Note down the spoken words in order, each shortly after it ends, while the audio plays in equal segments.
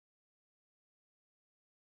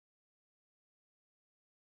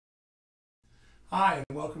Hi,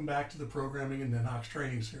 and welcome back to the Programming in Ninox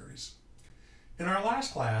training series. In our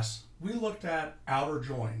last class, we looked at outer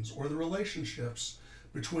joins, or the relationships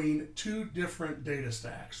between two different data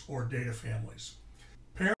stacks, or data families.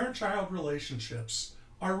 Parent-child relationships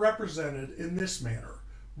are represented in this manner,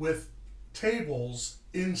 with tables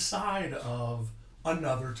inside of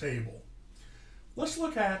another table. Let's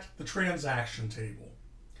look at the transaction table.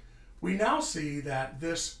 We now see that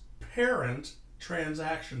this parent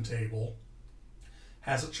transaction table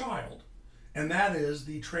has a child, and that is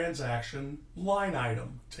the transaction line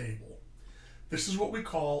item table. This is what we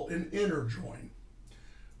call an inner join.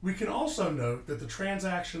 We can also note that the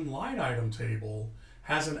transaction line item table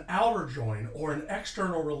has an outer join, or an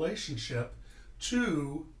external relationship,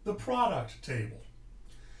 to the product table.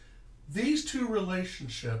 These two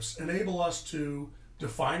relationships enable us to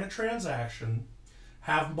define a transaction,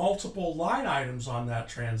 have multiple line items on that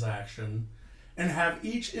transaction, and have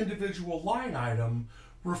each individual line item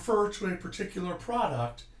refer to a particular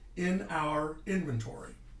product in our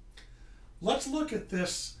inventory. Let's look at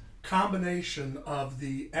this combination of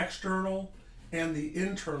the external and the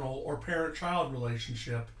internal, or parent-child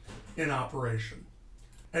relationship, in operation.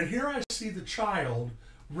 And here I see the child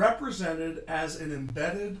represented as an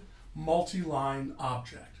embedded multi-line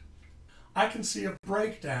object. I can see a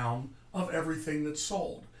breakdown of everything that's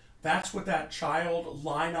sold. That's what that child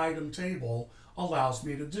line item table allows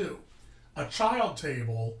me to do. A child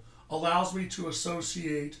table allows me to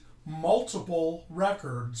associate multiple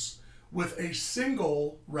records with a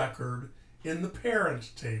single record in the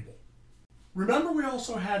parent table. Remember, we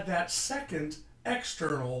also had that second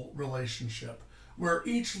external relationship where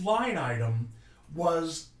each line item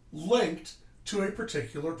was linked to a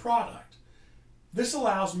particular product. This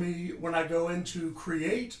allows me, when I go in to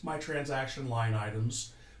create my transaction line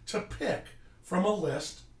items, to pick from a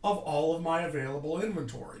list of all of my available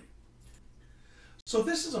inventory. So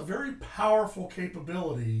this is a very powerful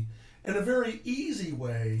capability and a very easy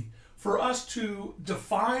way for us to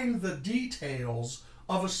define the details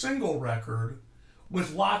of a single record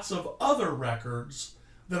with lots of other records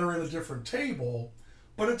that are in a different table,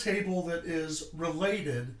 but a table that is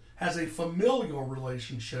related, has a familial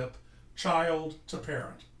relationship, child to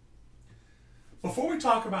parent. Before we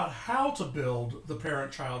talk about how to build the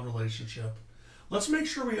parent-child relationship, let's make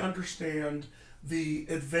sure we understand the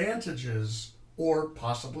advantages or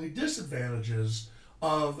possibly disadvantages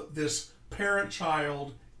of this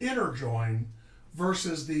parent-child inner join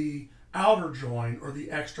versus the outer join, or the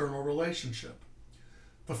external relationship.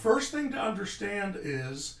 The first thing to understand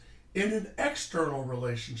is, in an external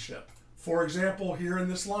relationship, for example here in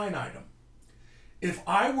this line item, if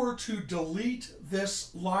I were to delete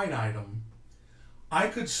this line item, I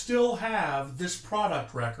could still have this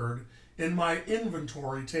product record in my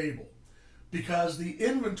inventory table, because the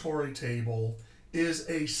inventory table is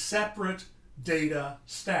a separate data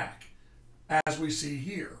stack, as we see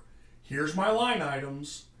here. Here's my line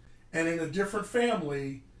items, and in a different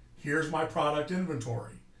family, here's my product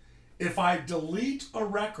inventory. If I delete a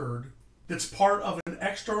record that's part of an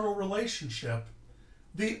external relationship,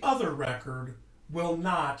 the other record will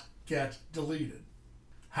not get deleted.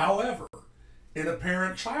 However, in a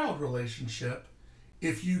parent-child relationship,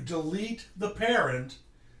 if you delete the parent,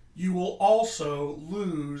 you will also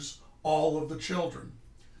lose all of the children.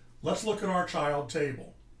 Let's look at our child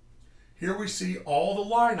table. Here we see all the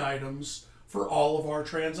line items for all of our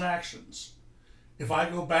transactions. If I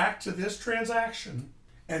go back to this transaction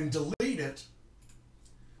and delete it,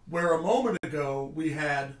 where a moment ago we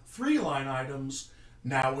had 3 line items,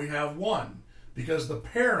 now we have 1, because the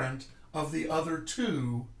parent of the other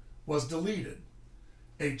 2 was deleted.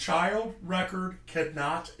 A child record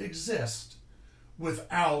cannot exist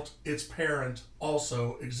without its parent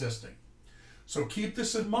also existing. So keep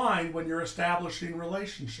this in mind when you're establishing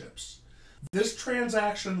relationships. This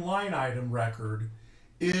transaction line item record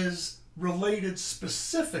is related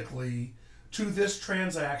specifically to this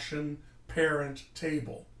transaction parent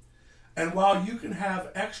table. And while you can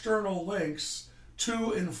have external links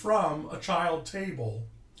to and from a child table,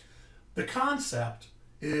 the concept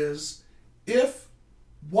is, if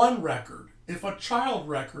a child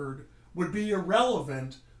record would be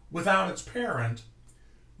irrelevant without its parent,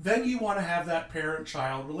 then you want to have that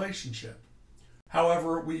parent-child relationship.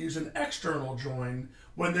 However, we use an external join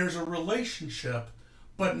when there's a relationship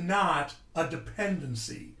but not a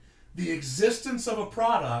dependency. The existence of a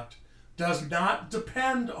product does not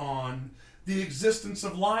depend on the existence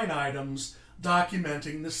of line items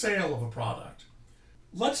documenting the sale of a product.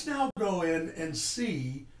 Let's now go in and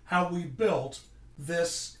see how we built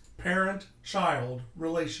this parent-child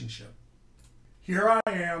relationship. Here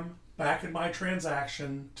I am back in my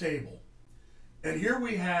transaction table. And here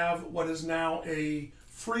we have what is now a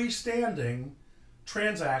freestanding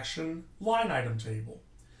transaction line item table.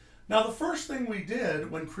 Now, the first thing we did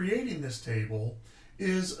when creating this table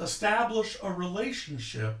is establish a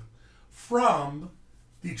relationship from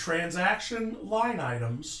the transaction line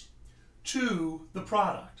items to the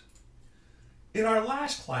product. In our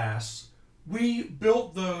last class, we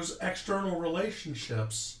built those external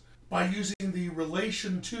relationships by using the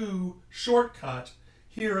relation to shortcut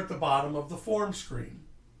here at the bottom of the form screen.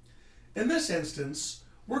 In this instance,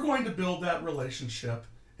 we're going to build that relationship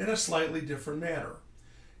in a slightly different manner.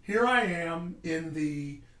 Here I am in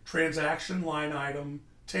the transaction line item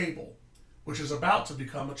table, which is about to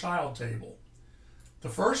become a child table. The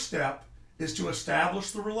first step is to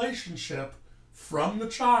establish the relationship from the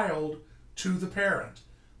child to the parent.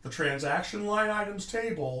 The transaction line items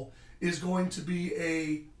table is going to be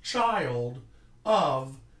a child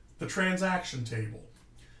of the transaction table.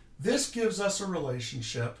 This gives us a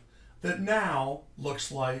relationship that now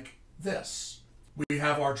looks like this. We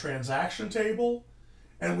have our transaction table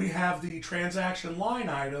and we have the transaction line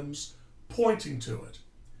items pointing to it.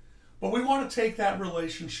 But we want to take that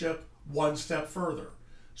relationship one step further.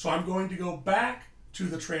 So I'm going to go back to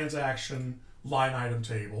the transaction line item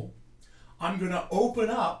table. I'm going to open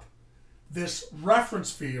up this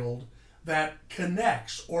reference field that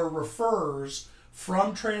connects or refers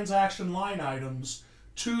from transaction line items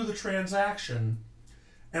to the transaction,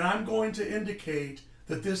 and I'm going to indicate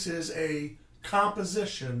that this is a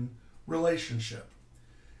composition relationship.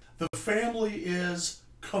 The family is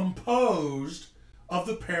composed of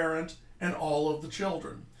the parent and all of the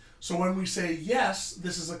children. So when we say, yes,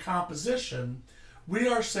 this is a composition, we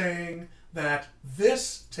are saying that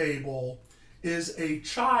this table is a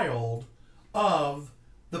child of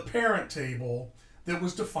the parent table that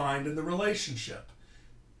was defined in the relationship.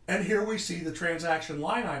 And here we see the transaction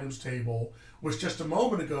line items table, which just a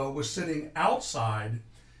moment ago was sitting outside,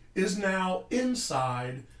 is now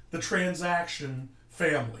inside the transaction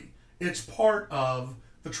family. It's part of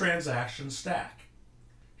the transaction stack.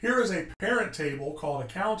 Here is a parent table called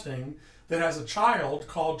accounting that has a child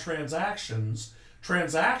called transactions.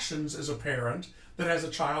 Transactions is a parent that has a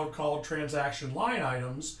child called transaction line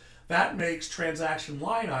items. That makes transaction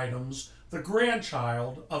line items the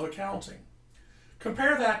grandchild of accounting.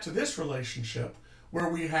 Compare that to this relationship where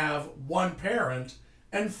we have one parent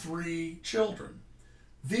and 3 children.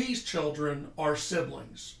 These children are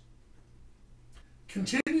siblings.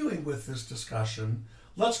 Continuing with this discussion,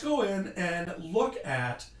 let's go in and look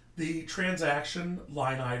at the transaction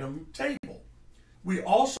line item table. We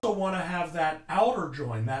also want to have that outer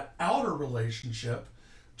join, that outer relationship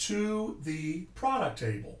to the product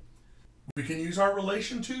table. We can use our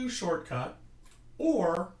relation to shortcut,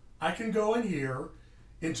 or I can go in here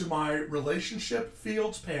into my relationship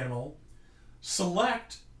fields panel,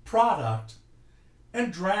 select product,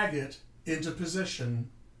 and drag it into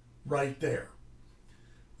position right there.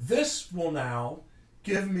 This will now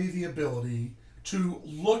give me the ability to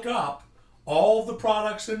look up all the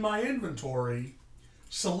products in my inventory,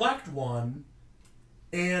 select one,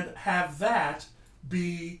 and have that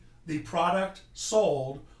be the product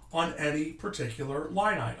sold on any particular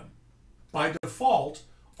line item. By default,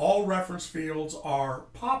 all reference fields are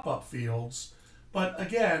pop-up fields, but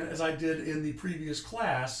again, as I did in the previous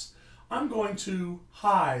class, I'm going to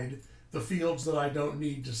hide the fields that I don't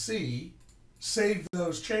need to see, save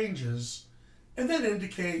those changes, and then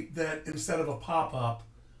indicate that instead of a pop-up,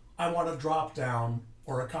 I want a drop-down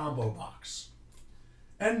or a combo box.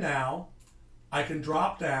 And now I can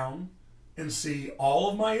drop down and see all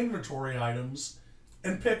of my inventory items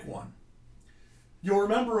and pick one. You'll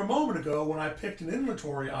remember a moment ago when I picked an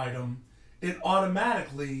inventory item, it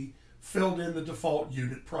automatically filled in the default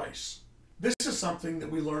unit price. This is something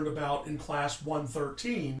that we learned about in class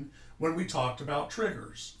 113 when we talked about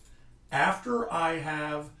triggers. After I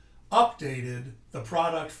have updated the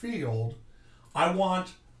product field, I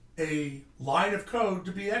want a line of code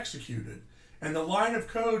to be executed. And the line of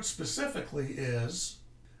code specifically is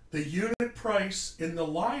the unit price in the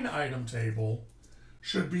line item table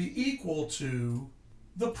should be equal to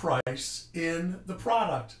the price in the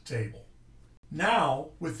product table. Now,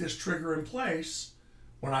 with this trigger in place,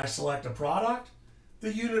 when I select a product,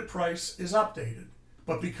 the unit price is updated.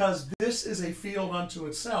 But because this is a field unto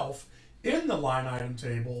itself in the line item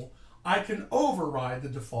table, I can override the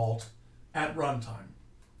default at runtime.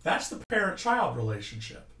 That's the parent-child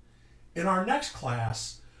relationship. In our next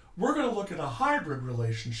class, we're going to look at a hybrid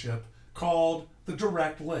relationship called the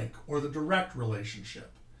direct link or the direct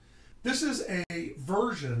relationship. This is a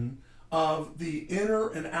version of the inner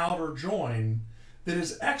and outer join that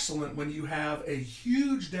is excellent when you have a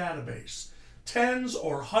huge database. tens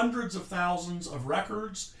or hundreds of thousands of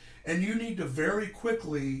records, and you need to very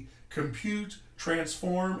quickly compute,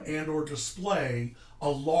 transform, and or display a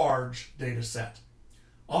large data set.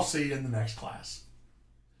 I'll see you in the next class.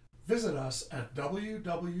 Visit us at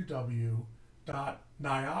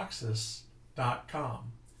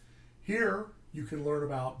www.nioxis.com. Here you can learn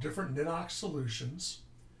about different Ninox solutions.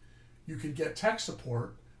 You can get tech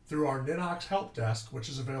support through our Ninox help desk, which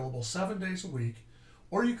is available 7 days a week,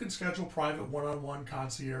 or you can schedule private one-on-one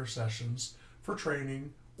concierge sessions for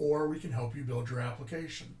training, or we can help you build your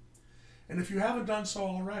application. And if you haven't done so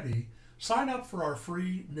already, sign up for our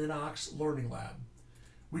free Ninox Learning Lab.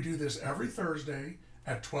 We do this every Thursday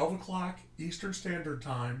at 12 o'clock Eastern Standard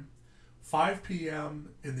Time, 5 p.m.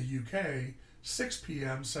 in the UK, 6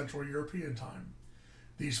 p.m. Central European Time.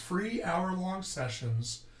 These free hour-long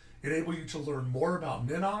sessions enable you to learn more about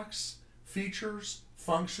Ninox, features,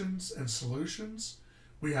 functions, and solutions.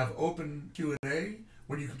 We have open Q&A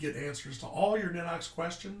where you can get answers to all your Ninox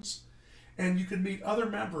questions, and you can meet other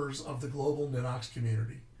members of the global Ninox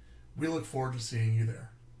community. We look forward to seeing you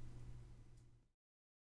there.